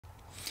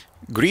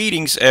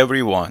Greetings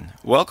everyone,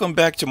 welcome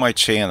back to my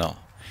channel.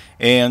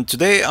 And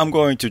today I'm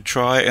going to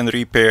try and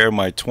repair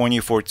my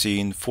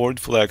 2014 Ford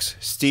Flex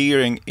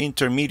steering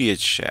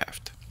intermediate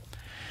shaft.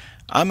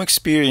 I'm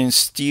experiencing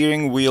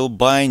steering wheel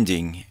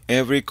binding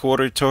every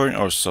quarter turn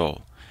or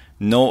so.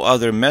 No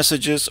other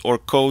messages or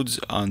codes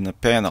on the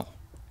panel.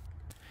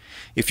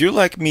 If you're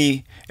like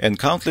me and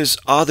countless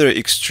other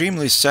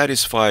extremely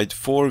satisfied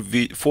Ford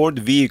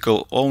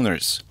vehicle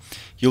owners,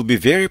 you'll be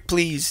very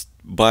pleased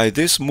by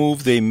this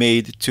move they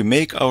made to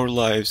make our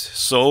lives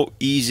so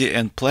easy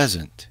and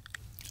pleasant.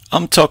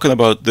 I'm talking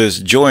about this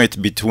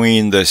joint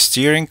between the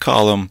steering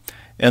column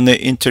and the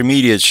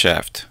intermediate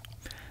shaft.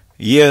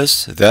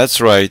 Yes, that's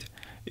right,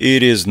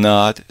 it is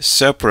not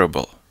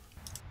separable.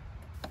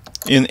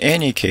 In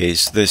any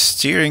case, the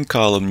steering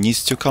column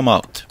needs to come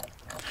out.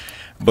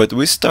 But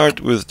we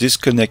start with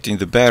disconnecting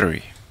the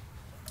battery.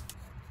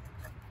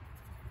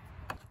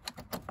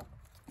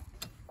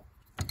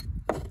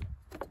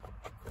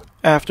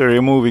 After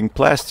removing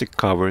plastic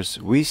covers,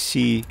 we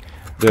see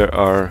there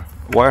are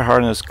wire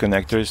harness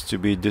connectors to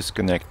be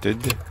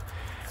disconnected,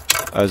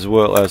 as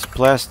well as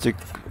plastic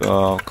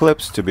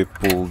clips to be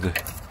pulled.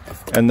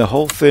 And the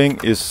whole thing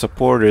is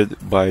supported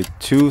by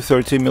two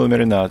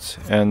 13mm nuts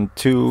and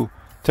two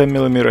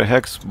 10mm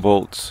hex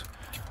bolts,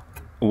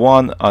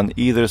 one on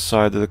either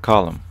side of the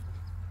column.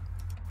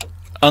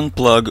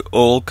 Unplug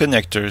all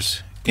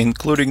connectors,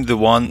 including the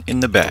one in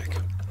the back.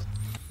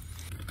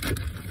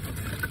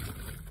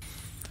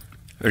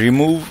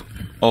 Remove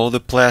all the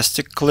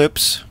plastic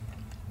clips.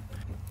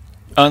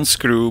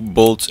 Unscrew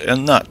bolts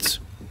and nuts.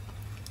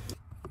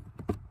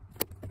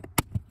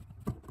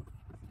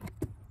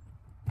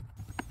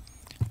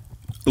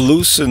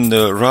 Loosen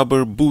the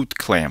rubber boot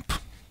clamp.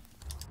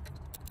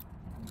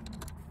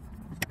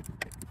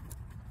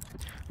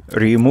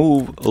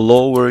 Remove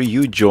lower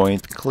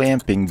U-joint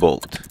clamping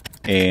bolt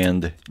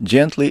and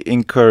gently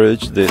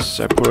encourage this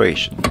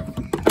separation.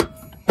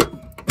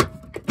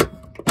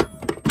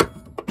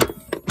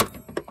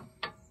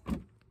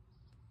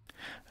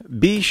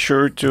 Be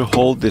sure to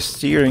hold the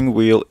steering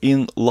wheel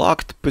in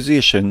locked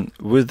position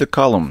with the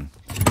column.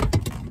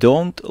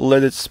 Don't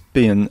let it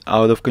spin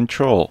out of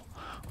control,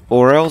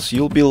 or else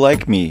you'll be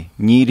like me,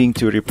 needing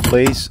to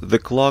replace the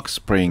clock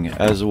spring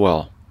as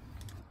well.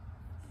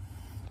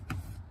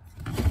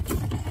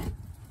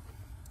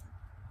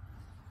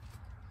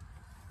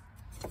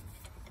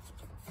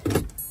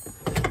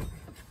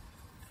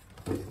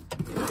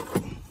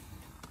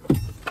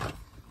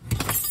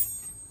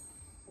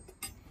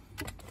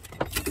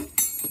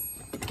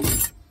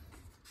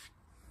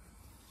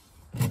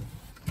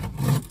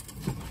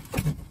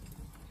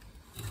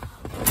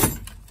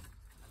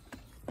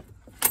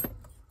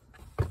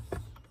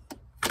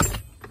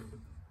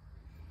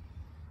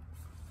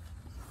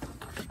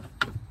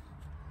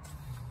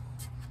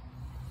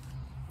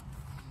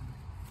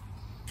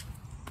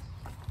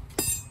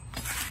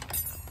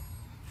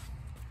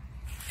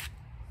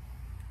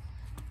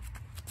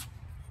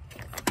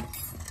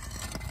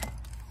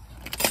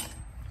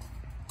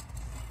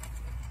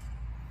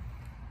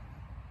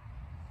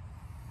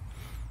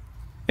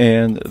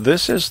 And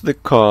this is the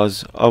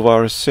cause of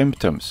our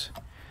symptoms,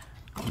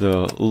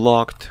 the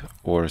locked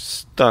or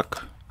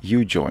stuck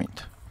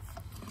U-joint.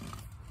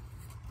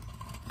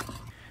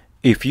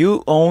 If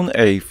you own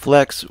a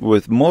Flex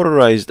with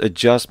motorized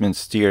adjustment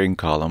steering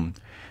column,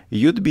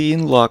 you'd be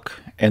in luck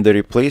and the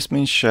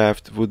replacement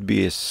shaft would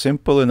be a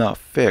simple enough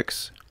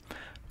fix.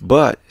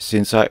 But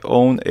since I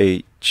own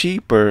a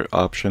cheaper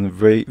option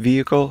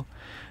vehicle,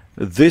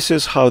 this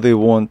is how they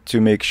want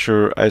to make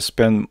sure I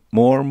spend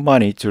more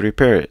money to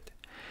repair it.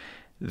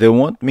 They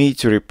want me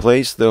to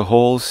replace the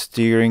whole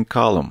steering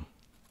column.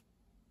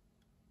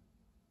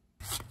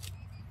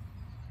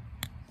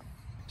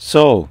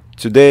 So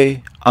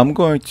today I'm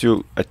going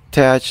to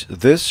attach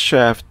this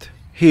shaft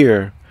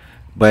here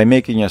by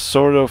making a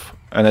sort of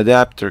an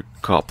adapter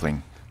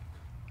coupling.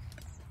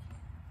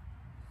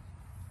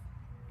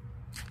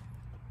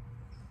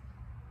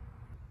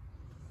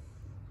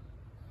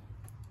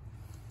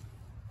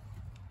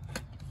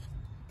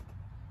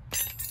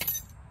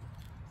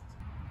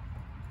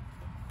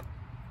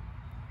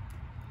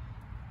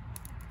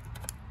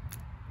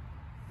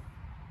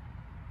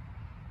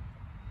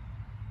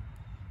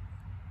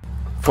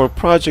 For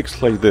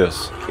projects like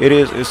this, it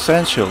is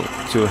essential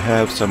to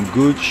have some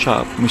good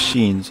shop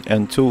machines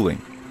and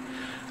tooling.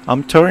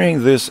 I'm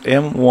turning this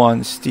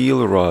M1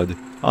 steel rod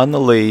on the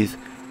lathe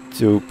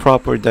to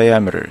proper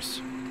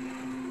diameters.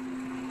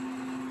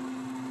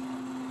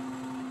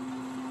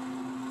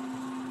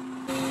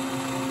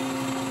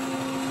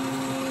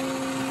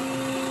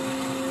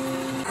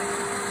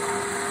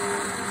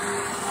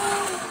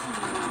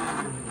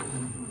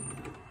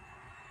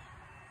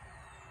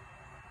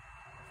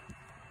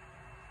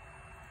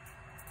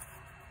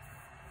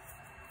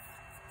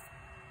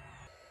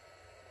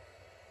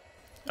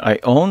 I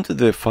owned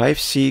the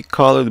 5C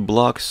colored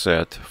block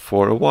set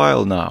for a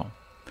while now,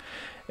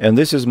 and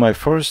this is my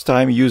first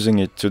time using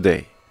it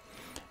today.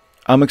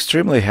 I'm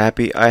extremely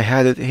happy I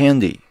had it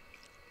handy.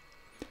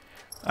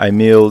 I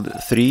milled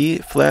 3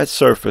 flat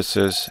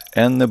surfaces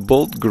and a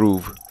bolt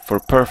groove for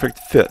perfect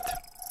fit.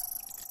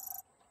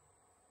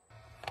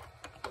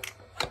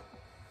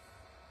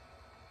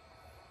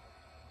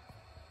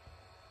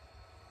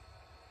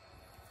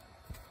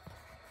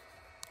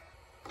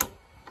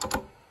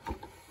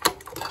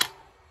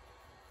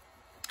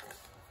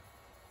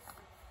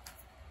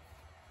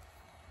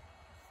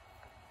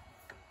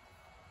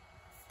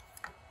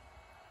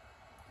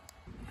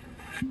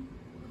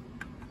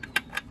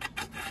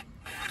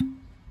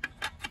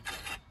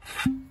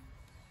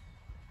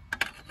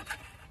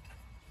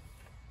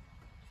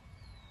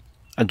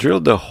 I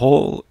drilled a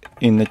hole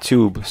in the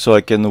tube so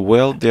I can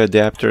weld the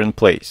adapter in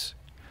place.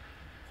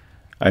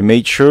 I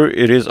made sure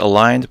it is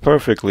aligned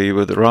perfectly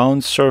with the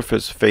round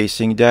surface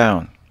facing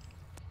down.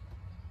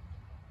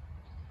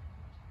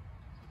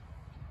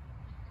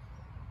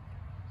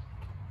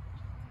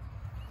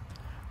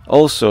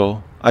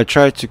 Also, I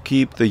tried to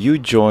keep the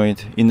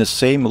U-joint in the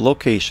same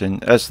location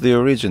as the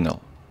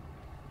original.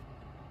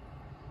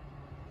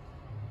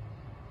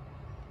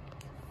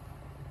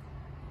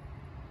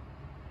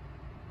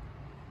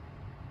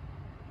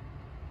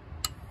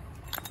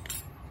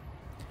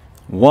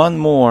 One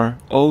more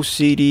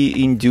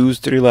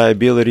OCD-induced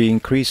reliability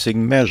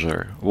increasing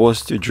measure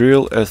was to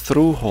drill a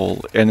through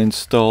hole and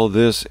install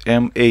this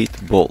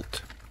M8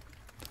 bolt.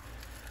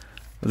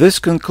 This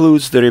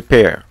concludes the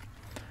repair.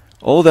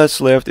 All that's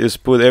left is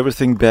put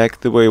everything back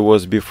the way it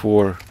was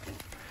before.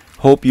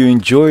 Hope you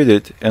enjoyed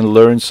it and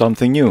learned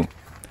something new.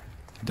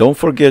 Don't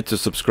forget to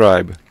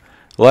subscribe,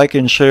 like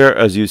and share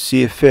as you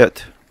see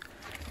fit.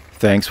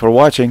 Thanks for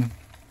watching.